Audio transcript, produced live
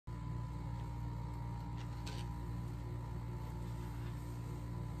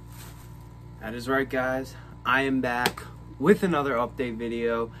That is right, guys. I am back with another update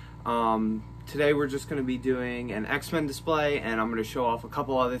video. Today we're just going to be doing an X-Men display, and I'm going to show off a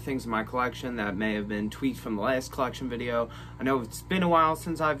couple other things in my collection that may have been tweaked from the last collection video. I know it's been a while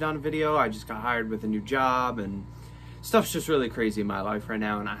since I've done a video. I just got hired with a new job, and stuff's just really crazy in my life right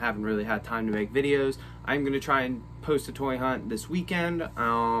now, and I haven't really had time to make videos. I'm going to try and post a toy hunt this weekend.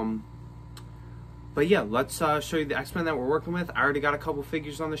 But yeah, let's show you the X-Men that we're working with. I already got a couple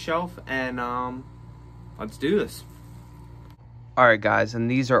figures on the shelf, and let's do this. Alright guys, and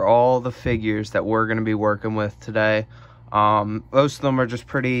these are all the figures that we're going to be working with today. Most of them are just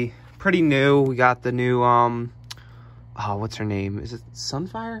pretty new. We got the new, what's her name? Is it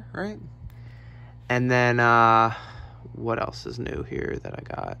Sunfire, right? And then, what else is new here that I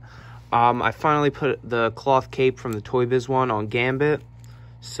got? I finally put the cloth cape from the Toy Biz one on Gambit.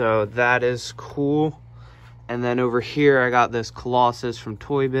 So that is cool. And then over here I got this Colossus from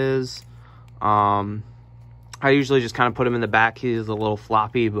Toy Biz. I usually just kind of put him in the back. He's a little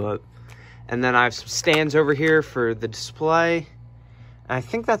floppy, but... And then I have some stands over here for the display. And I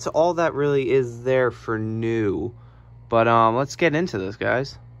think that's all that really is there for new. But let's get into this,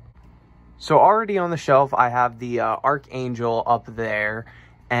 guys. So already on the shelf, I have the Archangel up there.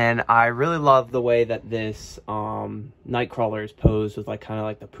 And I really love the way that this Nightcrawler is posed with kind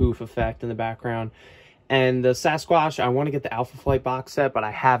of the poof effect in the background. And the Sasquatch, I want to get the Alpha Flight box set, but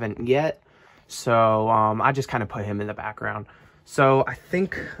I haven't yet. So I just kind of put him in the background. So I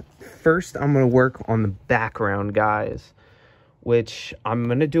think first I'm going to work on the background, guys, which I'm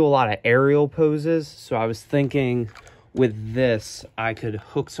going to do a lot of aerial poses. So I was thinking with this, I could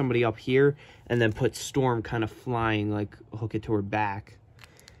hook somebody up here and then put Storm kind of flying, hook it to her back.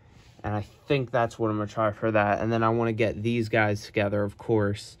 And I think that's what I'm going to try for that. And then I want to get these guys together, of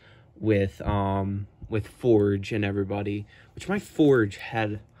course, with Forge and everybody. Which my Forge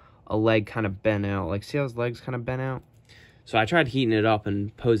had a leg kind of bent out. See how his legs kind of bent out? So I tried heating it up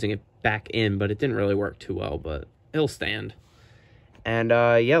and posing it back in, but it didn't really work too well. But it'll stand. And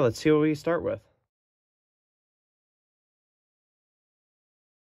yeah, let's see what we start with.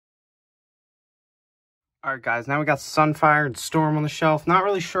 Alright guys, now we got Sunfire and Storm on the shelf. Not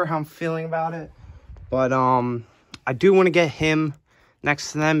really sure how I'm feeling about it. But I do want to get him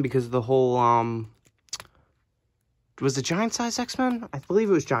next to them because of the whole was it Giant Size X-Men? I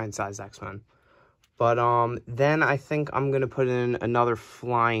believe it was Giant Size X-Men. But then I think I'm gonna put in another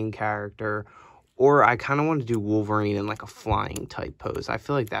flying character. Or I kinda want to do Wolverine in a flying type pose. I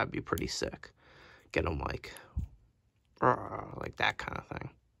feel like that'd be pretty sick. Get him like that kind of thing.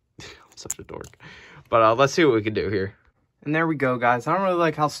 I'm such a dork. But let's see what we can do here. And there we go, guys. I don't really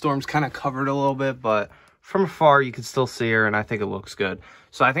like how Storm's kind of covered a little bit, but from afar, you can still see her, and I think it looks good.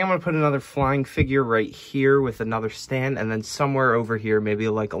 So I think I'm going to put another flying figure right here with another stand, and then somewhere over here, maybe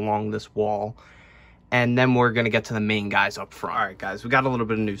along this wall. And then we're going to get to the main guys up front. All right, guys, we got a little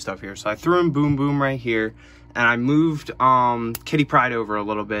bit of new stuff here. So I threw in Boom Boom right here, and I moved Kitty Pryde over a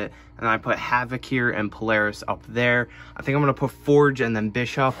little bit, and I put Havoc here and Polaris up there. I think I'm going to put Forge and then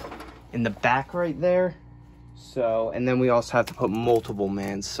Bishop in the back right there. So, and then we also have to put Multiple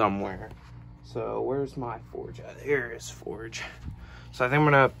Man somewhere. So where's my Forge at? Here is Forge. So I think I'm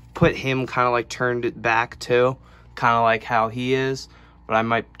gonna put him kind of turned it back too, kind of like how he is, but I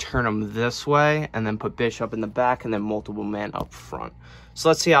might turn him this way and then put Bishop in the back and then Multiple Man up front. So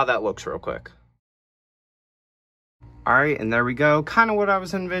let's see how that looks real quick. All right, and there we go. Kind of what I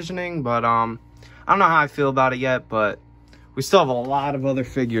was envisioning, but I don't know how I feel about it yet, but we still have a lot of other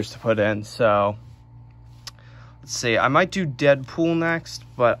figures to put in, so let's see. I might do Deadpool next,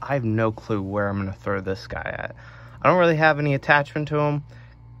 but I have no clue where I'm going to throw this guy at. I don't really have any attachment to him.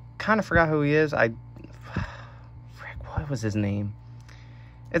 Kind of forgot who he is. Frick, what was his name?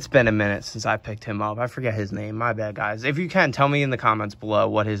 It's been a minute since I picked him up. I forget his name. My bad, guys. If you can, tell me in the comments below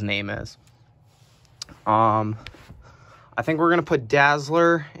what his name is. I think we're going to put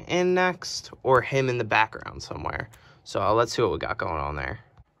Dazzler in next, or him in the background somewhere. So let's see what we got going on there.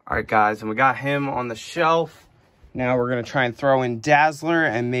 All right, guys, and we got him on the shelf. Now we're going to try and throw in Dazzler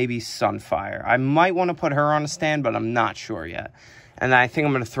and maybe Sunfire. I might want to put her on a stand, but I'm not sure yet. And I think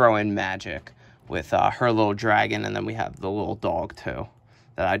I'm going to throw in Magic with her little dragon, and then we have the little dog, too,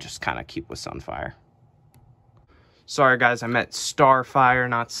 that I just kind of keep with Sunfire. Sorry, guys, I meant Starfire,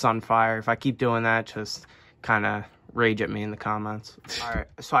 not Sunfire. If I keep doing that, just kind of rage at me in the comments. All right,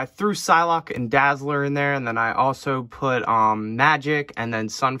 so I threw Psylocke and Dazzler in there, and then I also put Magic and then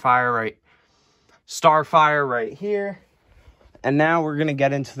Starfire right here. And now we're gonna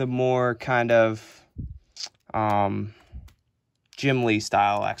get into the more kind of Jim Lee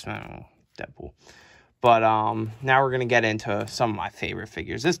style X-Men, Deadpool. But now we're going to get into some of my favorite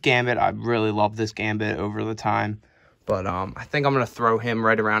figures. This Gambit, I really love this Gambit over the time. But I think I'm going to throw him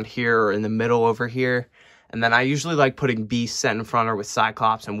right around here or in the middle over here. And then I usually like putting Beast set in front or with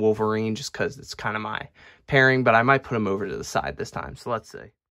Cyclops and Wolverine just because it's kind of my pairing. But I might put him over to the side this time. So let's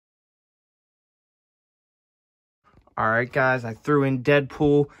see. Alright guys, I threw in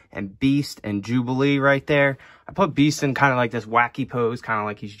Deadpool and Beast and Jubilee right there. I put Beast in kind of like this wacky pose, kind of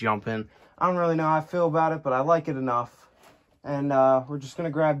like he's jumping. I don't really know how I feel about it, but I like it enough. And we're just going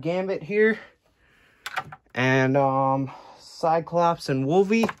to grab Gambit here. And Cyclops and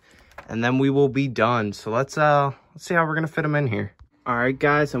Wolvie. And then we will be done. So let's see how we're going to fit them in here. Alright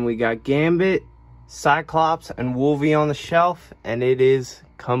guys, and we got Gambit, Cyclops, and Wolvie on the shelf. And it is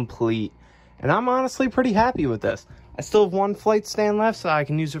complete. And I'm honestly pretty happy with this. I still have one flight stand left, so I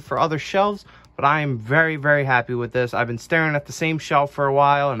can use it for other shelves. But I am very, very happy with this. I've been staring at the same shelf for a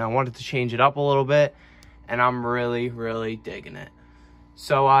while, and I wanted to change it up a little bit. And I'm really, really digging it.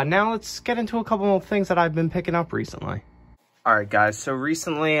 So now let's get into a couple of things that I've been picking up recently. Alright guys, so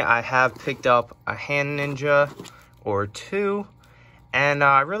recently I have picked up a Hand Ninja or two. And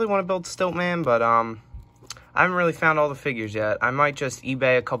I really want to build Stiltman, but I haven't really found all the figures yet. I might just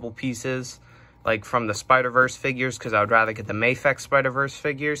eBay a couple pieces, like from the Spider-Verse figures, because I would rather get the Mafex Spider-Verse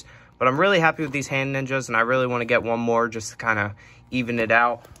figures. But I'm really happy with these Hand Ninjas, and I really want to get one more just to kind of even it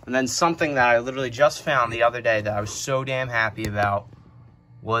out. And then something that I literally just found the other day that I was so damn happy about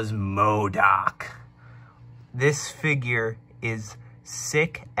was MODOK. This figure is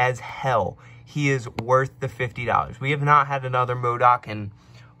sick as hell. He is worth the $50. We have not had another MODOK in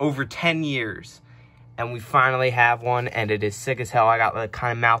over 10 years. And we finally have one, and it is sick as hell. I got the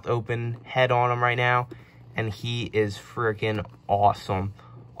kind of mouth open head on him right now. And he is freaking awesome.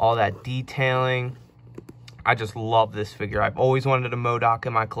 All that detailing. I just love this figure. I've always wanted a MODOK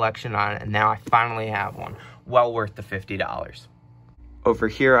in my collection, and now I finally have one. Well worth the $50. Over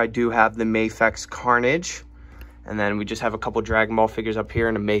here, I do have the Mafex Carnage. And then we just have a couple Dragon Ball figures up here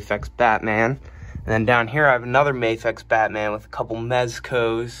and a Mafex Batman. And then down here, I have another Mafex Batman with a couple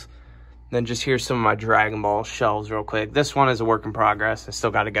Mezcos. Then just here's some of my Dragon Ball shelves real quick. This one is a work in progress. I still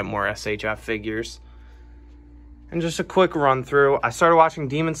got to get more SHF figures. And just a quick run through. I started watching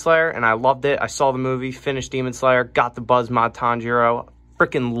Demon Slayer and I loved it. I saw the movie, finished Demon Slayer, got the Buzzmod Tanjiro.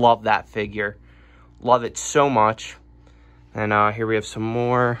 Freaking love that figure. Love it so much. And here we have some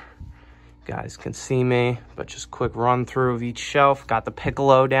more. You guys can see me, but just quick run through of each shelf. Got the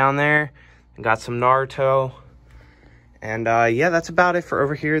Piccolo down there. And got some Naruto. And yeah, that's about it for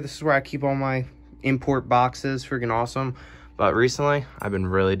over here. This is where I keep all my import boxes. Freaking awesome. But recently, I've been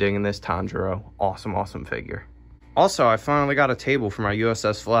really digging this Tanjiro. Awesome, awesome figure. Also, I finally got a table for my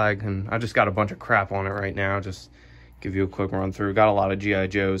USS flag, and I just got a bunch of crap on it right now. Just give you a quick run through. Got a lot of G.I.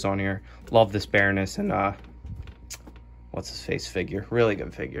 Joes on here. Love this Baroness and what's his face figure. Really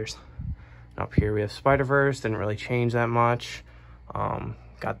good figures. Up here we have Spider-Verse. Didn't really change that much.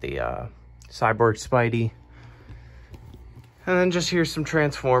 Got the Cyborg Spidey. And then just here's some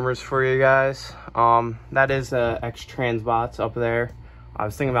Transformers for you guys. That is X-Transbots up there. I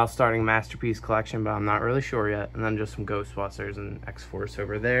was thinking about starting a Masterpiece collection, but I'm not really sure yet. And then just some Ghostbusters and X-Force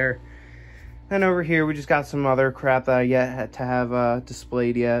over there. Then over here, we just got some other crap that I yet to have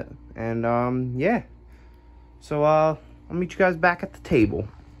displayed yet. And yeah. So I'll meet you guys back at the table.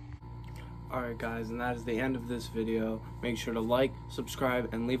 Alright guys, and that is the end of this video. Make sure to like,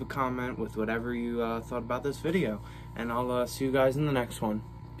 subscribe, and leave a comment with whatever you thought about this video. And I'll see you guys in the next one.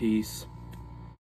 Peace.